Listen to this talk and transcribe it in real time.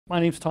My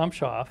name's Tom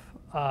Schaaf.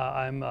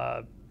 I'm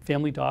a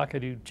family doc. I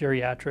do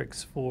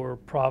geriatrics for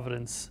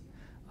Providence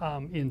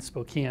in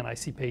Spokane. I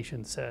see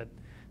patients at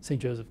St.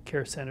 Joseph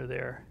Care Center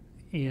there.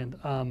 And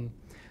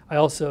I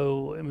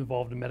also am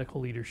involved in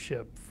medical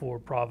leadership for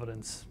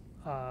Providence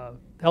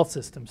health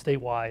system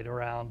statewide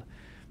around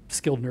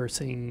skilled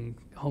nursing,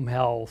 home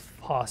health,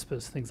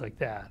 hospice, things like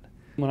that.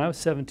 When I was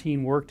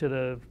 17, worked at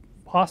a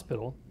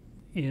hospital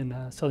in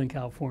Southern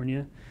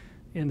California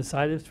and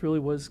decided it really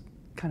was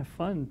kind of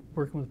fun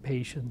working with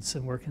patients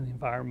and working in the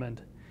environment.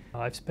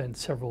 I've spent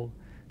several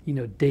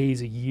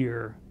days a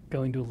year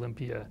going to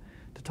Olympia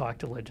to talk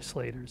to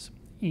legislators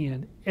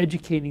and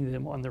educating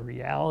them on the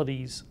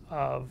realities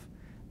of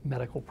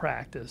medical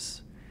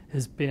practice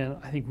has been,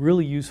 I think,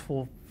 really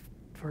useful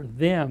for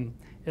them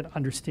in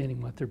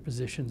understanding what their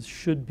positions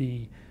should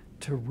be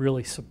to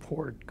really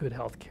support good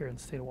health care in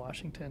the state of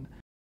Washington.